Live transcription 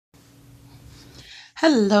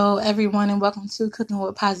Hello, everyone, and welcome to Cooking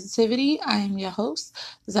with Positivity. I am your host,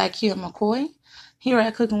 Zakia McCoy. Here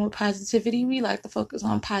at Cooking with Positivity, we like to focus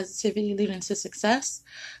on positivity leading to success,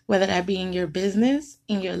 whether that be in your business,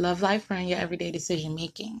 in your love life, or in your everyday decision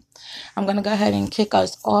making. I'm going to go ahead and kick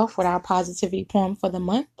us off with our positivity poem for the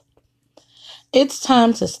month. It's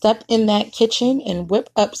time to step in that kitchen and whip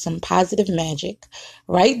up some positive magic.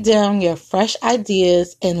 Write down your fresh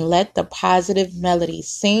ideas and let the positive melody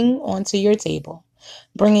sing onto your table,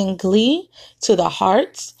 bringing glee to the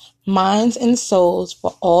hearts, minds, and souls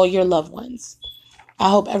for all your loved ones. I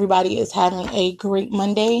hope everybody is having a great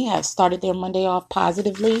Monday, have started their Monday off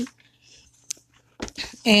positively.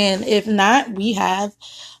 And if not, we have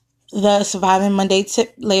the Surviving Monday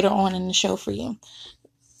tip later on in the show for you,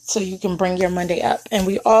 so you can bring your Monday up. And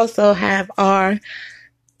we also have our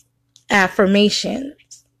affirmations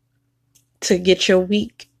to get your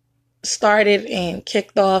week started and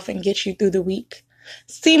kicked off and get you through the week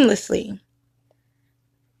seamlessly.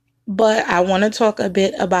 But I want to talk a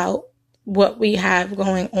bit about what we have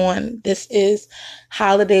going on. This is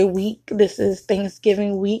holiday week. This is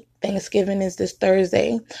Thanksgiving week. Thanksgiving is this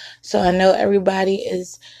Thursday. So I know everybody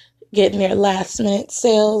is getting their last minute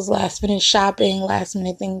sales, last minute shopping, last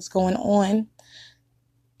minute things going on.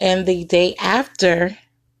 And the day after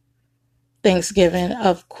Thanksgiving,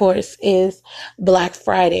 of course, is Black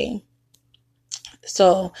Friday.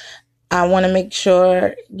 So I want to make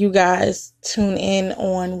sure you guys tune in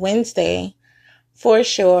on Wednesday for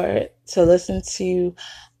sure to listen to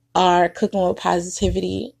our Cooking with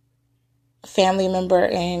Positivity family member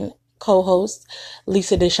and co-host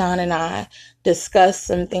Lisa Deshawn and I discuss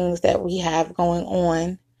some things that we have going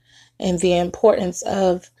on and the importance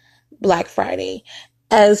of Black Friday,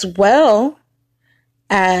 as well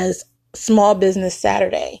as Small Business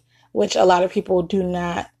Saturday, which a lot of people do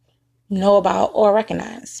not know about or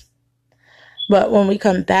recognize. But when we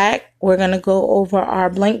come back, we're going to go over our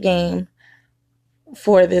blank game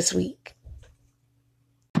for this week.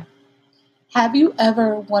 Have you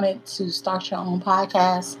ever wanted to start your own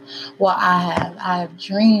podcast? Well, I have. I have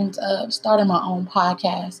dreamed of starting my own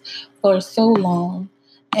podcast for so long,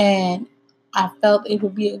 and I felt it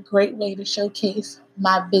would be a great way to showcase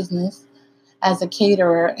my business as a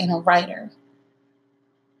caterer and a writer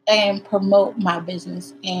and promote my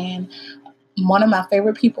business. And one of my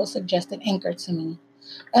favorite people suggested Anchor to me,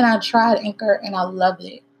 and I tried Anchor and I loved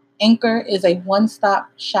it. Anchor is a one-stop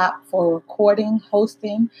shop for recording,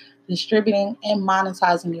 hosting, distributing, and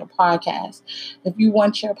monetizing your podcast. If you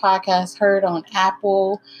want your podcast heard on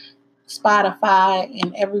Apple, Spotify,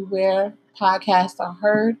 and everywhere podcasts are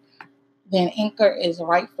heard, then Anchor is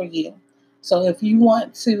right for you. So if you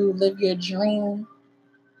want to live your dream,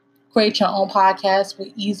 create your own podcast with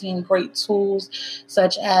easy and great tools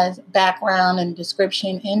such as background and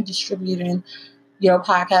description and distributing your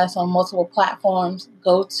podcast on multiple platforms,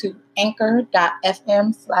 go to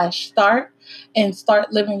anchor.fm/start and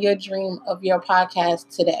start living your dream of your podcast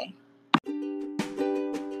today.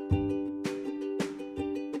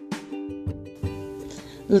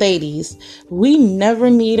 Ladies, we never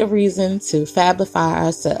need a reason to fabify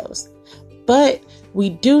ourselves, but we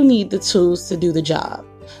do need the tools to do the job.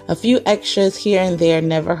 A few extras here and there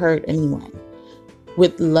never hurt anyone.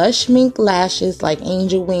 With lush mink lashes like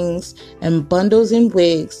angel wings and bundles and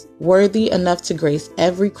wigs worthy enough to grace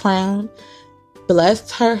every crown,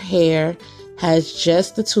 Blessed Her Hair has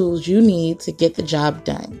just the tools you need to get the job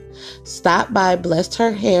done. Stop by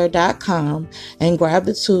blessedherhair.com and grab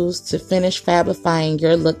the tools to finish fabifying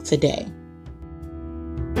your look today.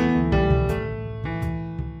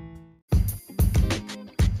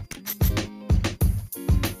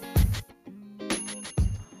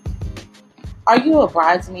 Are you a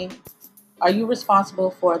bridesmaid? Are you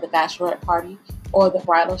responsible for the bachelorette party or the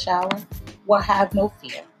bridal shower? Well, have no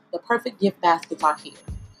fear. The perfect gift baskets are here.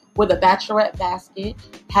 With a bachelorette basket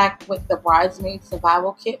packed with the bridesmaid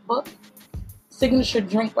survival kit book, signature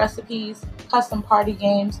drink recipes, custom party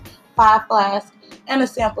games, 5 flasks, and a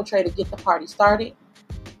sample tray to get the party started,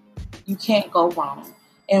 you can't go wrong.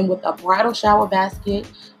 And with a bridal shower basket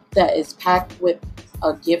that is packed with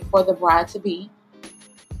a gift for the bride-to-be,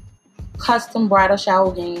 custom bridal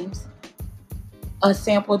shower games, a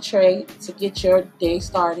sample tray to get your day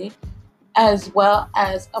started, as well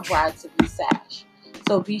as a bride-to-be sash.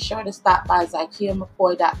 So be sure to stop by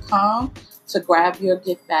ZakiaMcCoy.com to grab your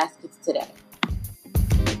gift baskets today.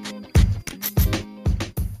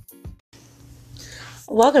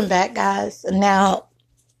 Welcome back, guys. Now,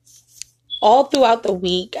 all throughout the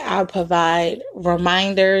week, I provide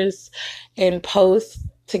reminders and posts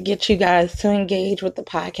to get you guys to engage with the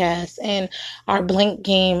podcast. And our blank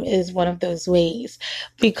game is one of those ways,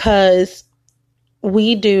 because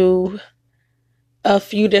we do a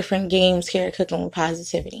few different games here at Cooking with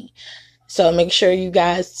Positivity. So make sure you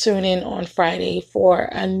guys tune in on Friday for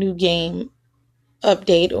a new game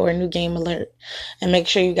update or a new game alert. And make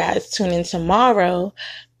sure you guys tune in tomorrow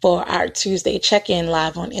for our Tuesday check-in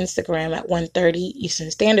live on Instagram at 1:30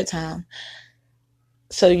 Eastern Standard Time.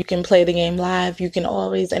 So you can play the game live. You can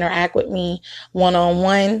always interact with me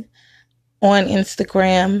one-on-one on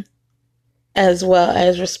Instagram, as well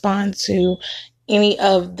as respond to any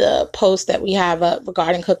of the posts that we have up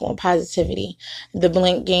regarding Cooking with Positivity. The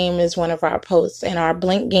Blink game is one of our posts, and our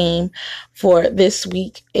Blink game for this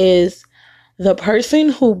week is the person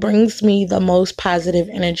who brings me the most positive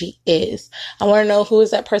energy is. I want to know, who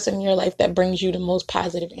is that person in your life that brings you the most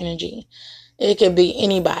positive energy? It could be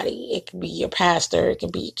anybody. It could be your pastor. It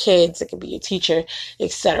could be your kids. It could be your teacher,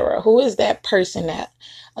 etc. Who is that person that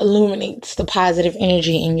illuminates the positive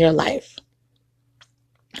energy in your life?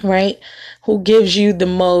 Right? Who gives you the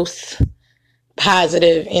most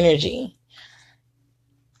positive energy?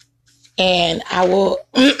 And I will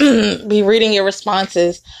be reading your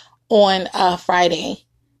responses on Friday,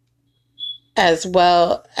 as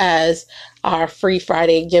well as our Free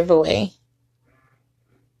Friday giveaway,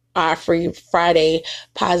 our Free Friday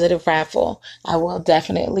positive raffle. I will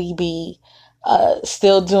definitely be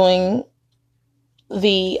still doing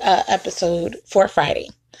the episode for Friday.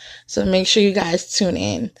 So make sure you guys tune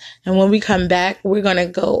in. And when we come back, we're going to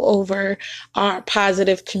go over our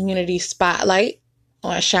positive community spotlight,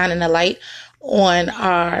 on shining a light on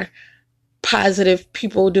our positive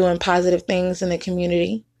people doing positive things in the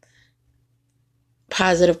community,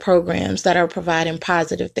 positive programs that are providing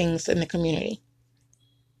positive things in the community.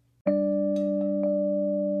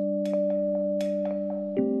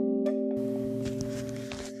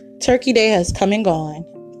 Turkey Day has come and gone.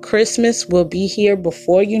 Christmas will be here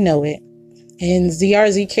before you know it. And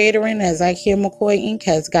ZRZ Catering, as IKEA McCoy Inc.,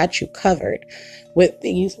 has got you covered with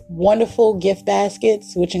these wonderful gift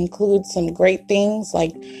baskets, which include some great things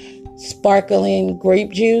like sparkling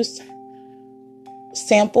grape juice,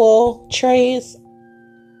 sample trays,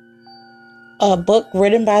 a book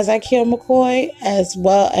written by Zakiya McCoy, as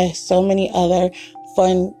well as so many other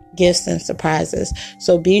fun gifts and surprises.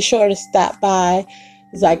 So be sure to stop by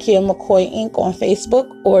Zakiya McCoy Inc. on Facebook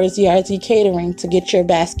or ZRZ Catering to get your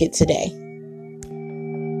basket today.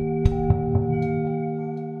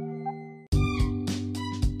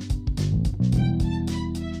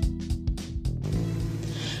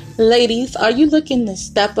 Ladies, are you looking to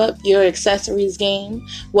step up your accessories game?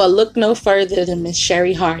 Well, look no further than Miss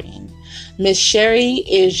Sherry Harding. Miss Sherry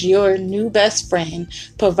is your new best friend,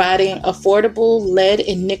 providing affordable lead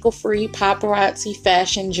and nickel-free paparazzi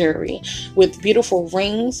fashion jewelry with beautiful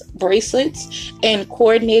rings, bracelets, and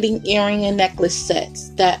coordinating earring and necklace sets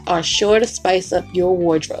that are sure to spice up your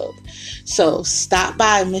wardrobe. So stop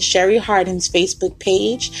by Miss Sherry Harding's Facebook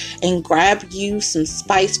page and grab you some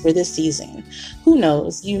spice for this season. Who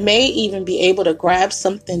knows, you may even be able to grab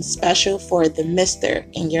something special for the mister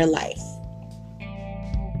in your life.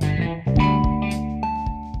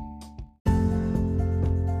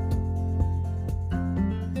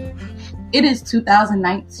 It is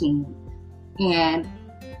 2019, and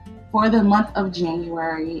for the month of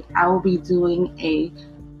January, I will be doing a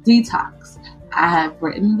detox. I have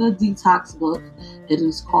written the detox book. It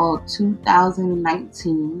is called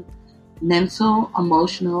 2019 Mental,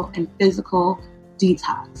 Emotional, and Physical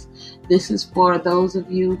Detox. This is for those of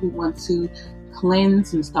you who want to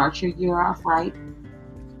cleanse and start your year off right.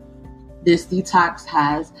 This detox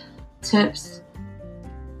has tips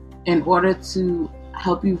in order to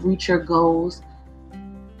help you reach your goals,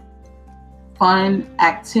 fun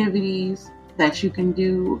activities that you can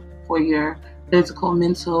do for your physical,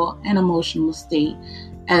 mental, and emotional state,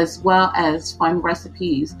 as well as fun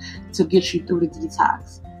recipes to get you through the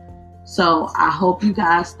detox. So I hope you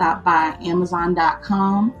guys stop by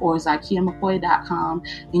Amazon.com or ZakiyaMcCoy.com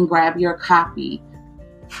and grab your copy.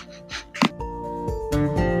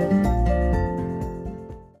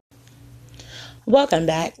 Welcome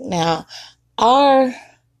back. Now, our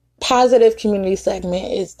positive community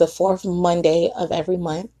segment is the fourth Monday of every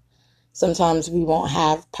month. Sometimes we won't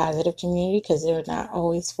have positive community because there are not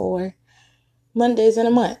always 4 Mondays in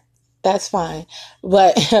a month. That's fine.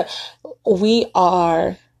 But we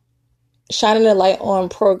are shining a light on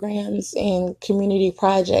programs and community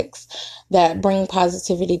projects that bring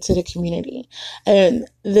positivity to the community. And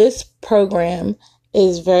this program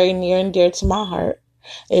is very near and dear to my heart.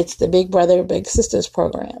 It's the Big Brother, Big Sisters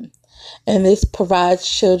program. And this provides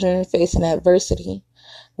children facing adversity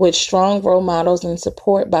with strong role models and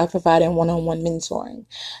support by providing one-on-one mentoring.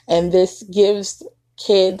 And this gives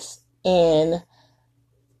kids in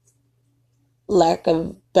lack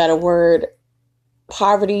of better word,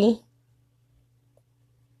 poverty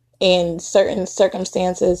in certain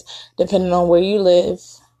circumstances, depending on where you live,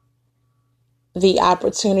 the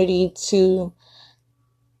opportunity to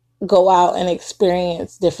go out and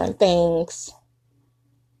experience different things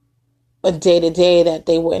a day to day that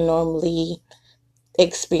they wouldn't normally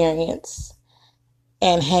experience,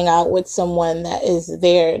 and hang out with someone that is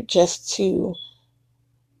there just to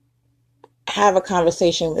have a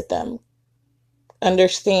conversation with them,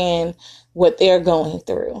 understand what they're going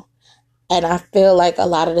through. And I feel like a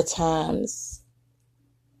lot of the times,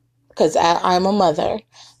 because I'm a mother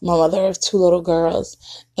of two little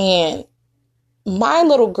girls, and my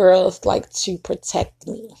little girls like to protect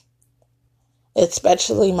me,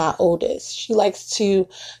 especially my oldest. She likes to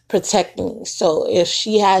protect me. So if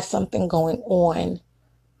she has something going on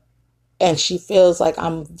and she feels like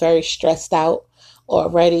I'm very stressed out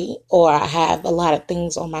already, or I have a lot of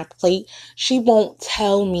things on my plate, she won't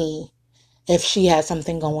tell me if she has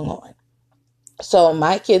something going on. So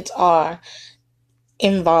my kids are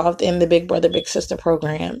involved in the Big Brother, Big Sister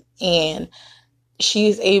program, and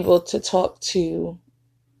she's able to talk to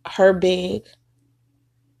her big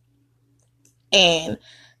and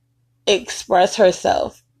express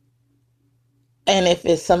herself. And if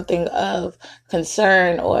it's something of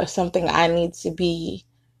concern or something I need to be,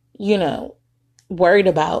 worried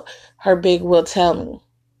about, her big will tell me,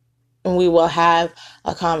 and we will have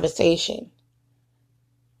a conversation.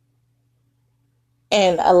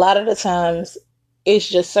 And a lot of the times it's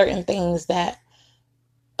just certain things that,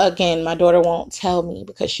 again, my daughter won't tell me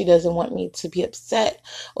because she doesn't want me to be upset,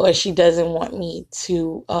 or she doesn't want me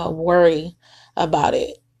to worry about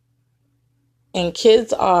it. And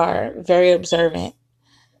kids are very observant,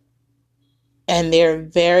 and they're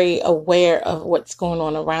very aware of what's going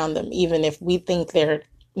on around them, even if we think they're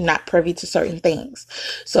not privy to certain things.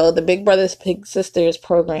 So the Big Brothers Big Sisters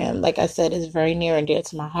program, like I said, is very near and dear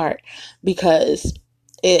to my heart, because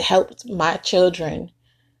it helped my children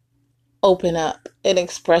open up and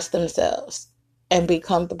express themselves and be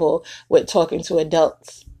comfortable with talking to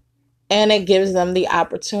adults. And it gives them the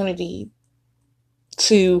opportunity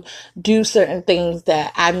to do certain things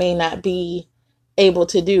that I may not be able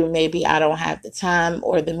to do. Maybe I don't have the time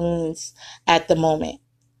or the means at the moment,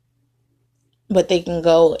 but they can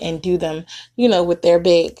go and do them, with their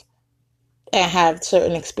big, and have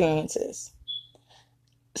certain experiences.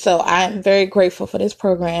 So I'm very grateful for this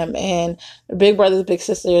program, and Big Brothers Big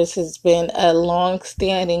Sisters has been a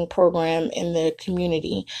long-standing program in the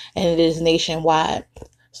community, and it is nationwide.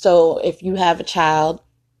 So if you have a child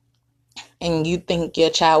and you think your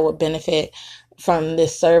child would benefit from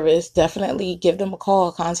this service, definitely give them a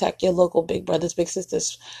call. Contact your local Big Brothers Big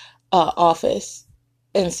Sisters office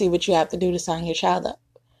and see what you have to do to sign your child up,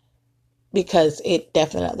 because it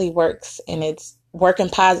definitely works, and it's working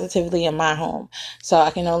positively in my home. So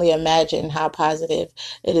I can only imagine how positive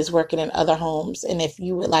it is working in other homes. And if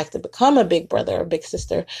you would like to become a big brother or big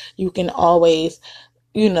sister, you can always,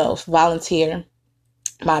 volunteer.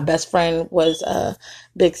 My best friend was a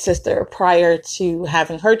big sister prior to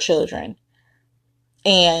having her children,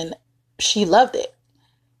 and she loved it.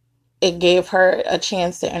 It gave her a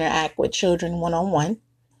chance to interact with children one-on-one.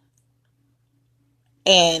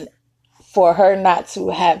 And for her not to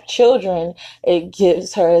have children, it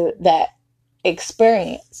gives her that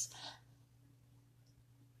experience,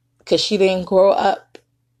 because she didn't grow up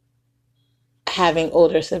having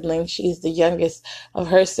older siblings. She's the youngest of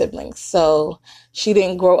her siblings. So she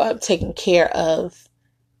didn't grow up taking care of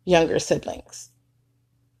younger siblings.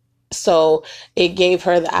 So it gave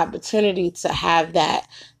her the opportunity to have that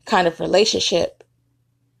kind of relationship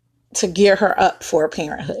to gear her up for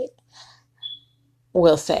parenthood,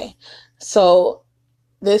 we'll say. So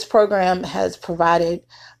this program has provided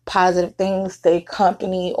positive things. They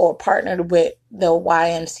company or partnered with the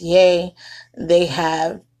YMCA. They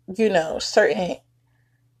have, certain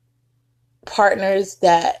partners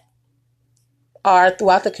that are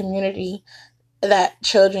throughout the community that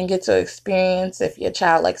children get to experience. If your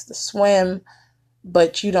child likes to swim,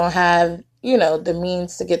 but you don't have, the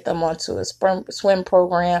means to get them onto a swim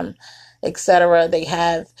program, etc., they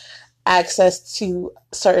have access to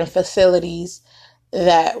certain facilities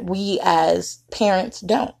that we as parents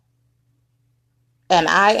don't. And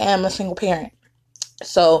I am a single parent.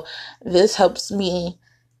 So this helps me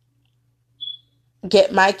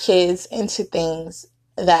get my kids into things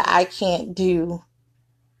that I can't do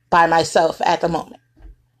by myself at the moment.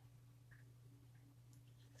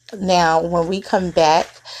 Now, when we come back,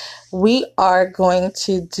 we are going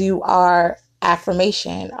to do our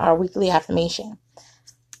affirmation, our weekly affirmation.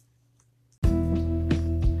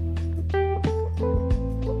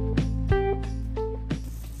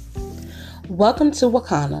 Welcome to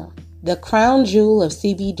Wakana, the crown jewel of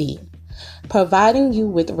CBD, providing you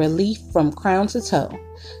with relief from crown to toe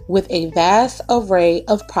with a vast array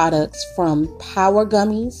of products from power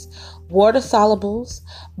gummies, water solubles,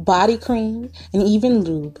 body cream, and even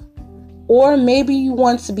lube. Or maybe you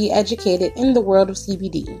want to be educated in the world of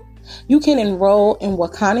CBD. You can enroll in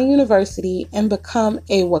Wakana University and become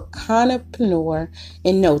a Wakanapreneur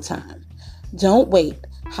in no time. Don't wait.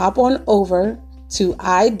 Hop on over to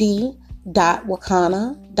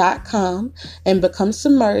id.wakana.com and become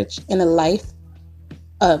submerged in a life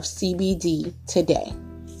of CBD today.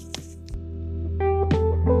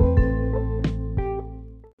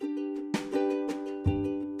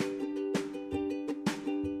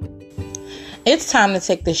 It's time to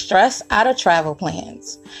take the stress out of travel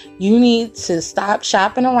plans. You need to stop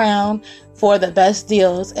shopping around for the best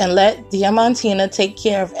deals and let Diamantina take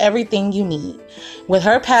care of everything you need. With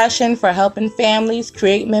her passion for helping families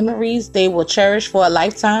create memories they will cherish for a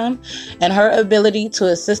lifetime and her ability to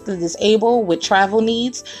assist the disabled with travel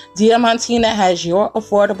needs, Diamantina has your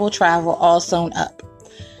affordable travel all sewn up.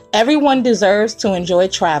 Everyone deserves to enjoy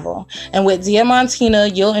travel, and with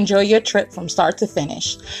Diamantina, you'll enjoy your trip from start to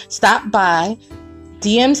finish. Stop by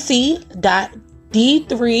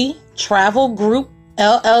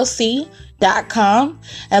dmc.d3travelgroupllc.com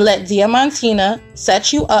and let Diamantina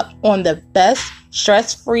set you up on the best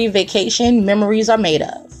stress-free vacation memories are made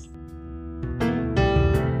of.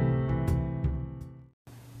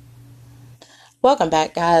 Welcome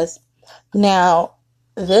back, guys. Now,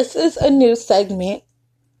 this is a new segment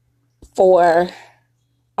for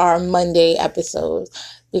our Monday episodes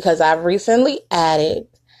because I've recently added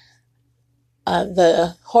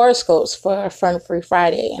the horoscopes for Fun Free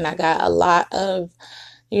Friday, and I got a lot of,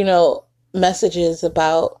 messages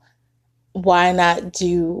about why not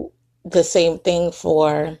do the same thing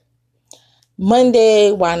for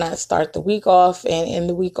Monday, why not start the week off and end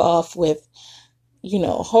the week off with,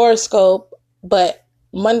 horoscope, but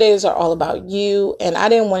Mondays are all about you, and I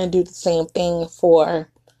didn't want to do the same thing for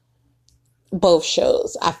both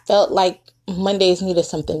shows. I felt like Mondays needed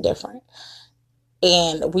something different.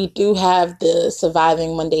 And we do have the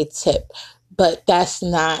Surviving Monday tip, but that's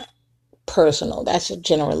not personal. That's a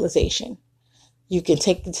generalization. You can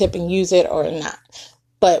take the tip and use it or not.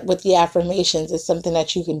 But with the affirmations, it's something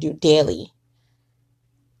that you can do daily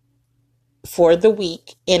for the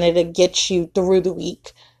week, and it'll get you through the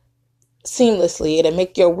week seamlessly. It'll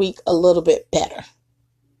make your week a little bit better,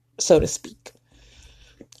 so to speak.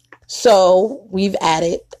 So we've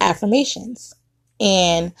added affirmations,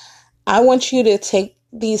 and I want you to take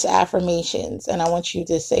these affirmations and I want you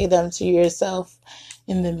to say them to yourself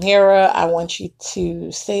in the mirror. I want you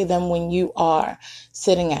to say them when you are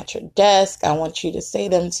sitting at your desk. I want you to say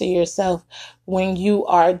them to yourself when you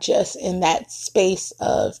are just in that space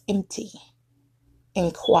of empty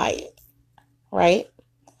and quiet, right?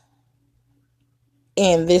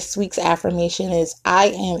 And this week's affirmation is, I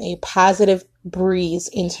am a positive breeze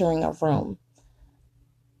entering a room.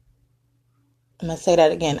 I'm going to say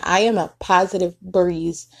that again. I am a positive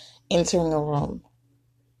breeze entering a room.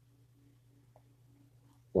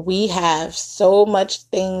 We have so much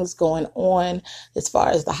things going on as far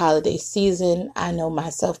as the holiday season. I know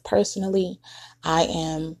myself personally, I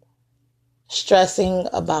am stressing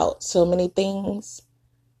about so many things,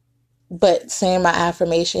 but saying my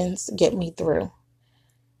affirmations get me through.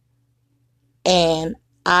 And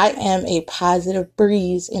I am a positive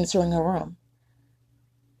breeze entering a room.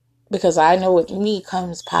 Because I know with me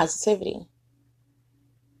comes positivity.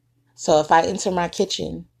 So if I enter my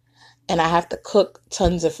kitchen and I have to cook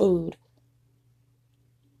tons of food,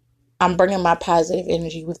 I'm bringing my positive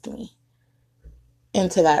energy with me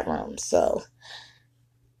into that room. So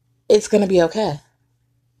it's going to be okay.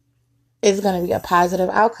 It's going to be a positive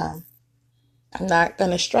outcome. I'm not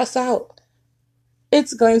going to stress out.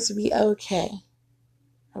 It's going to be okay.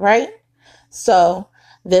 Right? So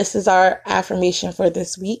this is our affirmation for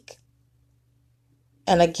this week.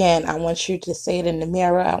 And again, I want you to say it in the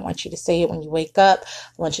mirror. I want you to say it when you wake up.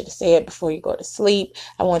 I want you to say it before you go to sleep.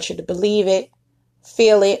 I want you to believe it,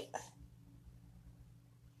 feel it,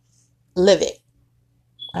 live it.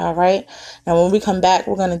 All right. And when we come back,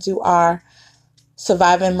 we're going to do our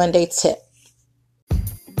Surviving Monday tip.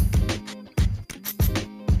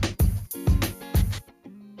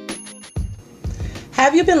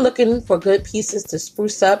 Have you been looking for good pieces to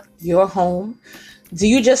spruce up your home? Do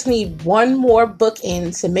you just need one more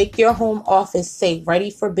bookend to make your home office say ready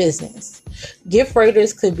for business? Gift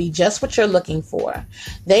Raiders could be just what you're looking for.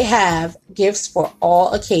 They have gifts for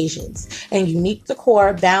all occasions and unique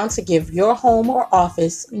decor bound to give your home or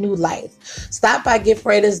office new life. Stop by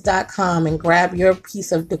giftraiders.com and grab your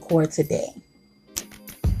piece of decor today.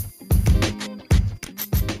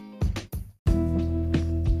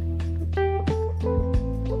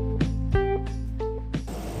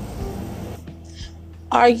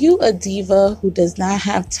 Are you a diva who does not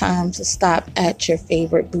have time to stop at your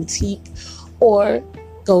favorite boutique or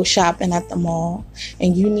go shopping at the mall,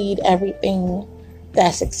 and you need everything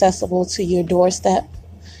that's accessible to your doorstep?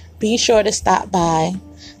 Be sure to stop by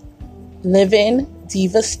Living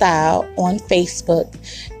Diva Style on Facebook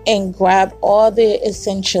and grab all the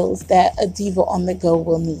essentials that a diva on the go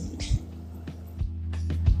will need.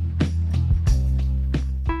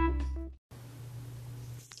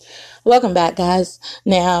 Welcome back, guys.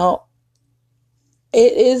 Now,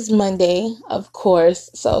 it is Monday, of course,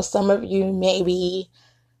 so some of you may be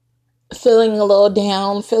feeling a little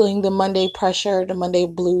down, feeling the Monday pressure, the Monday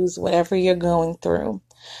blues, whatever you're going through.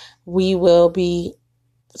 We will be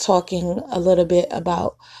talking a little bit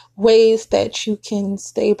about ways that you can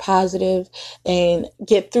stay positive and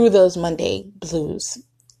get through those Monday blues.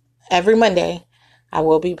 Every Monday, I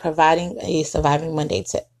will be providing a Surviving Monday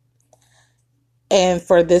tip. And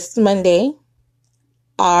for this Monday,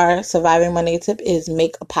 our Surviving Monday tip is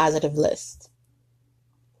make a positive list.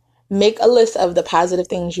 Make a list of the positive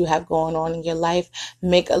things you have going on in your life.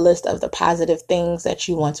 Make a list of the positive things that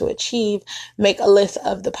you want to achieve. Make a list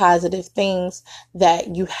of the positive things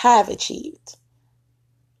that you have achieved.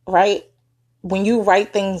 Right? When you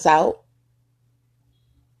write things out,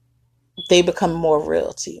 they become more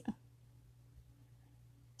real to you.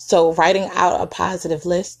 So writing out a positive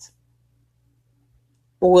list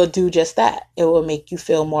will do just that. It will make you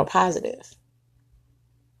feel more positive.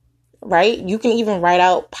 Right? You can even write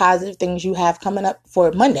out positive things you have coming up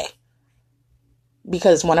for Monday.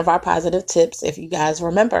 Because one of our positive tips, if you guys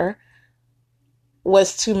remember,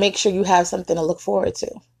 was to make sure you have something to look forward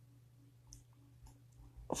to.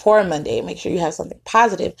 For Monday, make sure you have something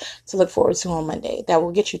positive to look forward to on Monday that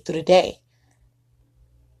will get you through the day.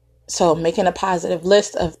 So making a positive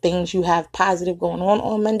list of things you have positive going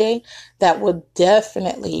on Monday, that will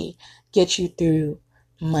definitely get you through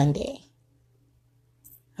Monday.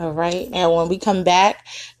 All right. Now, when we come back,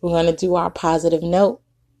 we're going to do our positive note.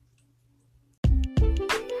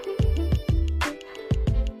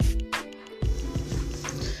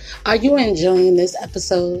 Are you enjoying this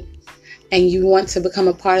episode and you want to become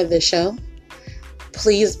a part of the show?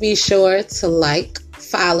 Please be sure to like,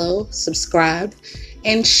 follow, subscribe,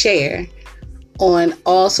 and share on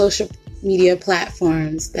all social media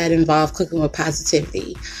platforms that involve Cooking with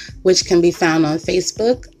Positivity, which can be found on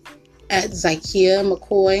Facebook at Zykia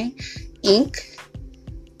McCoy Inc.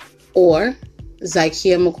 or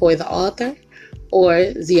Zykia McCoy the author or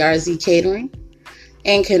ZRZ Catering,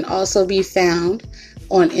 and can also be found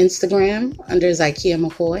on Instagram under Zykia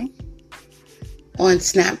McCoy, on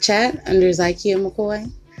Snapchat under Zykia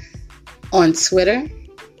McCoy, on Twitter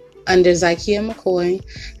under Zykia McCoy,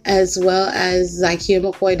 as well as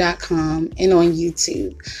ZykiaMcCoy.com, and on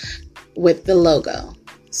YouTube with the logo.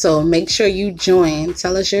 So make sure you join.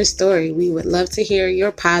 Tell us your story. We would love to hear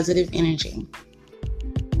your positive energy.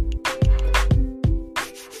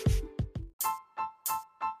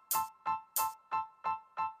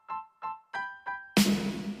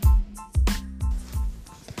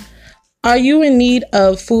 Are you in need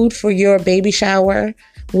of food for your baby shower,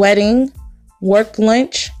 wedding, work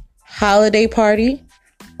lunch, holiday party,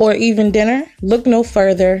 or even dinner? Look no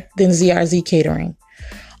further than ZRZ Catering,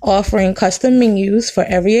 offering custom menus for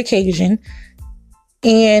every occasion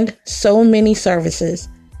and so many services.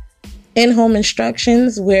 In-home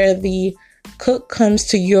instructions where the cook comes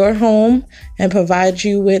to your home and provides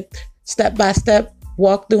you with step-by-step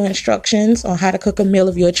walkthrough instructions on how to cook a meal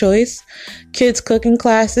of your choice. Kids cooking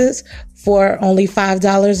classes for only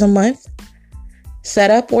 $5 a month.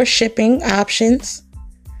 Setup or shipping options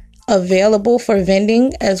available for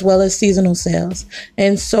vending as well as seasonal sales,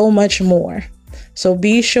 and so much more. So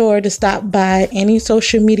be sure to stop by any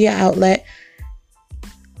social media outlet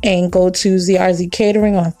and go to ZRZ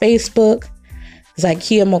Catering on Facebook,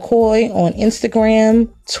 Zykia McCoy on Instagram,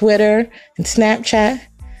 Twitter, and Snapchat.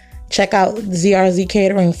 Check out ZRZ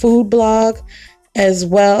Catering food blog, as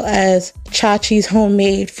well as Chachi's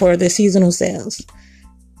Homemade for the seasonal sales.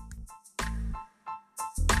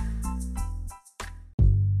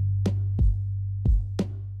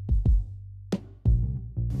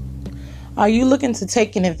 Are you looking to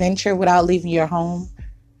take an adventure without leaving your home?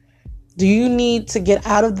 Do you need to get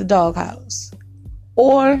out of the doghouse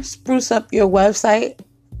or spruce up your website?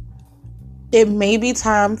 It may be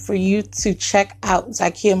time for you to check out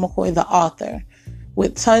Zakia McCoy, the author,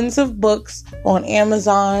 with tons of books on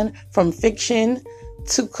Amazon, from fiction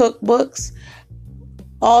to cookbooks,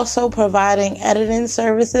 also providing editing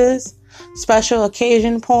services, special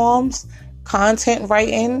occasion poems, content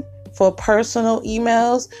writing for personal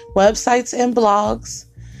emails, websites, and blogs.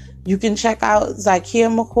 You can check out Zakia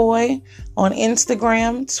McCoy on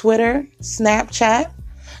Instagram, Twitter, Snapchat,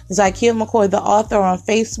 Zakia McCoy, the author, on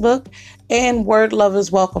Facebook, and Word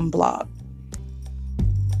Lovers Welcome blog.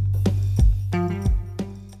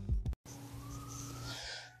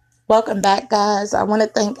 Welcome back, guys. I want to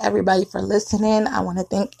thank everybody for listening. I want to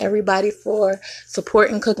thank everybody for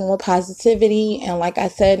supporting Cooking with Positivity. And like I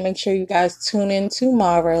said, make sure you guys tune in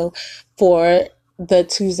tomorrow for the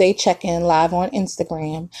Tuesday check-in live on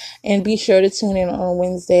Instagram. And be sure to tune in on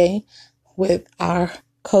Wednesday with our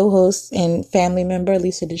co-host and family member,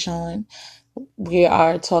 Lisa Deshawn. We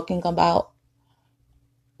are talking about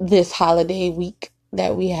this holiday week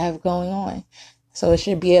that we have going on. So it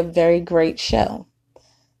should be a very great show.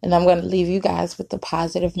 And I'm going to leave you guys with the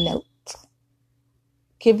positive note.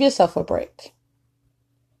 Give yourself a break.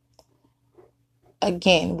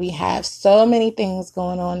 Again, we have so many things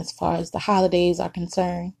going on as far as the holidays are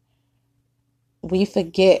concerned. We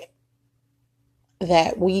forget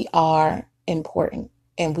that we are important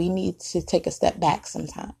and we need to take a step back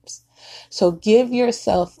sometimes. So give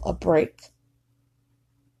yourself a break.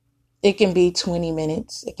 It can be 20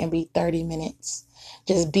 minutes. It can be 30 minutes.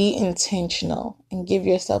 Just be intentional and give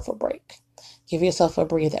yourself a break. Give yourself a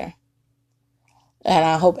breather. And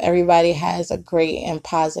I hope everybody has a great and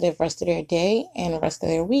positive rest of their day and rest of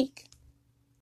their week.